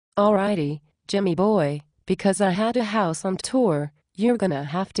Alrighty, Jimmy boy, because I had a house on tour, you're gonna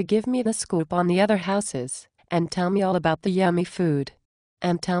have to give me the scoop on the other houses, and tell me all about the yummy food.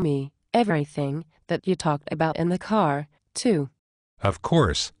 And tell me everything that you talked about in the car, too. Of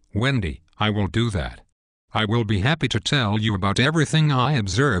course, Wendy, I will do that. I will be happy to tell you about everything I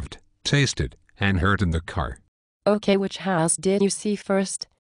observed, tasted, and heard in the car. Okay, which house did you see first?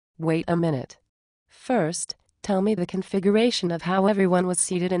 Wait a minute. First, tell me the configuration of how everyone was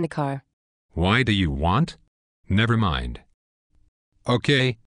seated in the car. Why do you want? Never mind.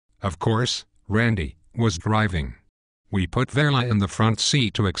 Okay. Of course, Randy was driving. We put Verla in the front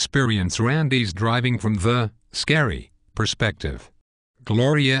seat to experience Randy's driving from the scary perspective.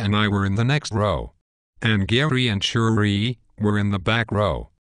 Gloria and I were in the next row. And Gary and Shireee were in the back row.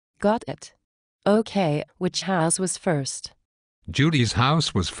 Got it. Okay, which house was first? Judy's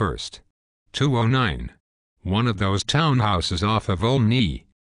house was first. 209. One of those townhouses off of Olney.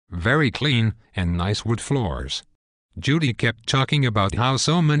 Very clean and nice wood floors. Judy kept talking about how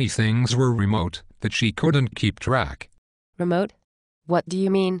so many things were remote that she couldn't keep track. Remote? What do you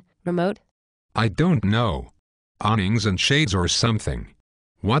mean, remote? I don't know. Awnings and shades or something.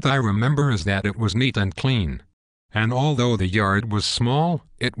 What I remember is that it was neat and clean. And although the yard was small,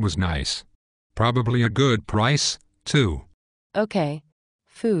 it was nice. Probably a good price, too. Okay.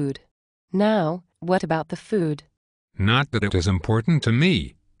 Food. Now, what about the food? Not that it is important to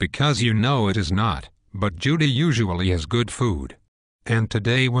me, because you know it is not, but Judy usually has good food. And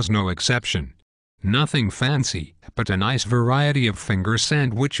today was no exception. Nothing fancy, but a nice variety of finger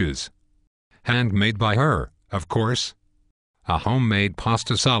sandwiches. Handmade by her, of course. A homemade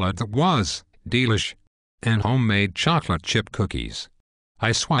pasta salad that was delish. And homemade chocolate chip cookies.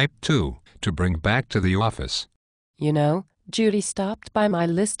 I swiped too, to bring back to the office. You know, Judy stopped by my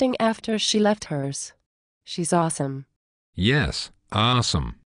listing after she left hers. She's awesome. Yes,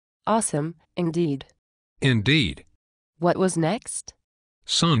 awesome. Awesome, indeed. Indeed. What was next?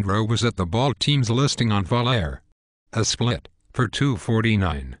 Sandra was at the ball team's listing on Valair. A split, for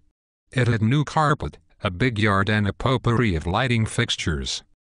 $249. It had new carpet, a big yard and a potpourri of lighting fixtures.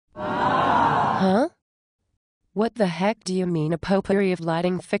 Huh? What the heck do you mean a potpourri of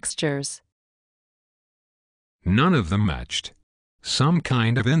lighting fixtures? None of them matched. Some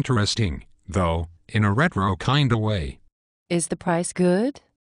kind of interesting, though, in a retro kind of way. Is the price good?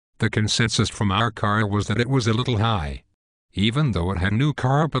 The consensus from our car was that it was a little high. Even though it had new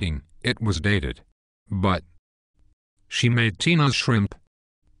carpeting, it was dated. But she made Tina's shrimp.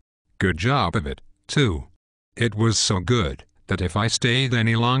 Good job of it, too. It was so good that if I stayed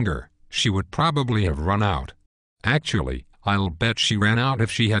any longer, she would probably have run out. Actually, I'll bet she ran out if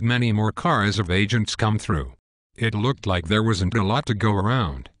she had many more cars of agents come through. It looked like there wasn't a lot to go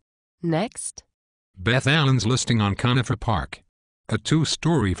around. Next? Beth Allen's listing on Conifer Park. A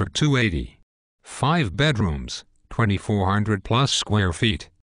 2-story for $280. 5 bedrooms, 2,400 plus square feet.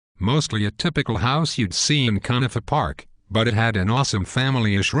 Mostly a typical house you'd see in Conifer Park, but it had an awesome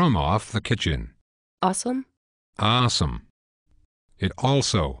family-ish room off the kitchen. Awesome? Awesome. It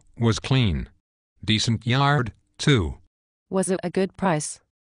also was clean. Decent yard, too. Was it a good price?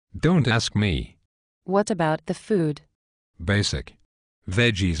 Don't ask me. What about the food? Basic.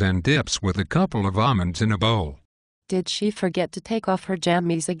 Veggies and dips with a couple of almonds in a bowl. Did she forget to take off her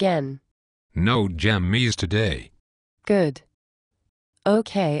jammies again? No jammies today. Good.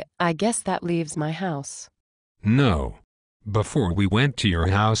 Okay, I guess that leaves my house. No. Before we went to your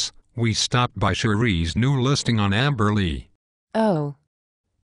house, we stopped by Shiree's new listing on Amberley. Oh.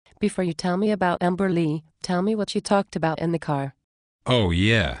 Before you tell me about Amberley, tell me what you talked about in the car. Oh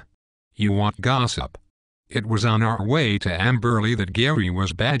yeah. You want gossip. It was on our way to Amberley that Gary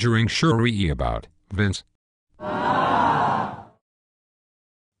was badgering Shireee about Vince.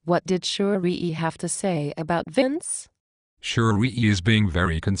 What did Shireee have to say about Vince? Shireee is being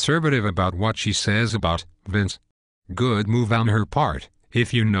very conservative about what she says about Vince. Good move on her part,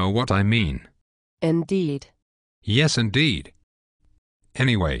 if you know what I mean. Indeed. Yes, indeed.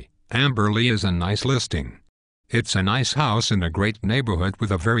 Anyway, Amberley is a nice listing. It's a nice house in a great neighborhood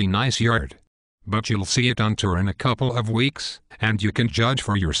with a very nice yard. But you'll see it on tour in a couple of weeks, and you can judge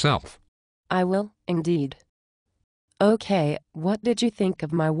for yourself. I will, indeed. Okay, what did you think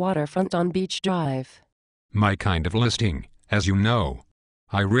of my waterfront on Beach Drive? My kind of listing, as you know.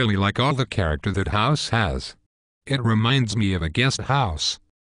 I really like all the character that house has. It reminds me of a guest house.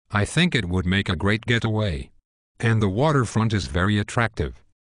 I think it would make a great getaway. And the waterfront is very attractive.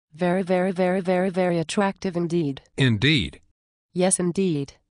 Very, very, very, very, very attractive indeed. Indeed. Yes,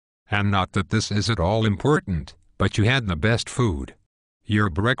 indeed. And not that this is at all important, but you had the best food. Your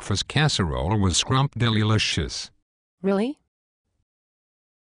breakfast casserole was scrumptious. Really?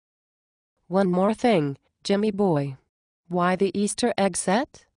 One more thing, Jimmy boy. Why the Easter egg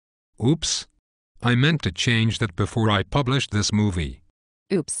set? Oops. I meant to change that before I published this movie.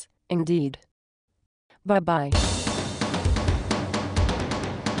 Oops, indeed. Bye-bye.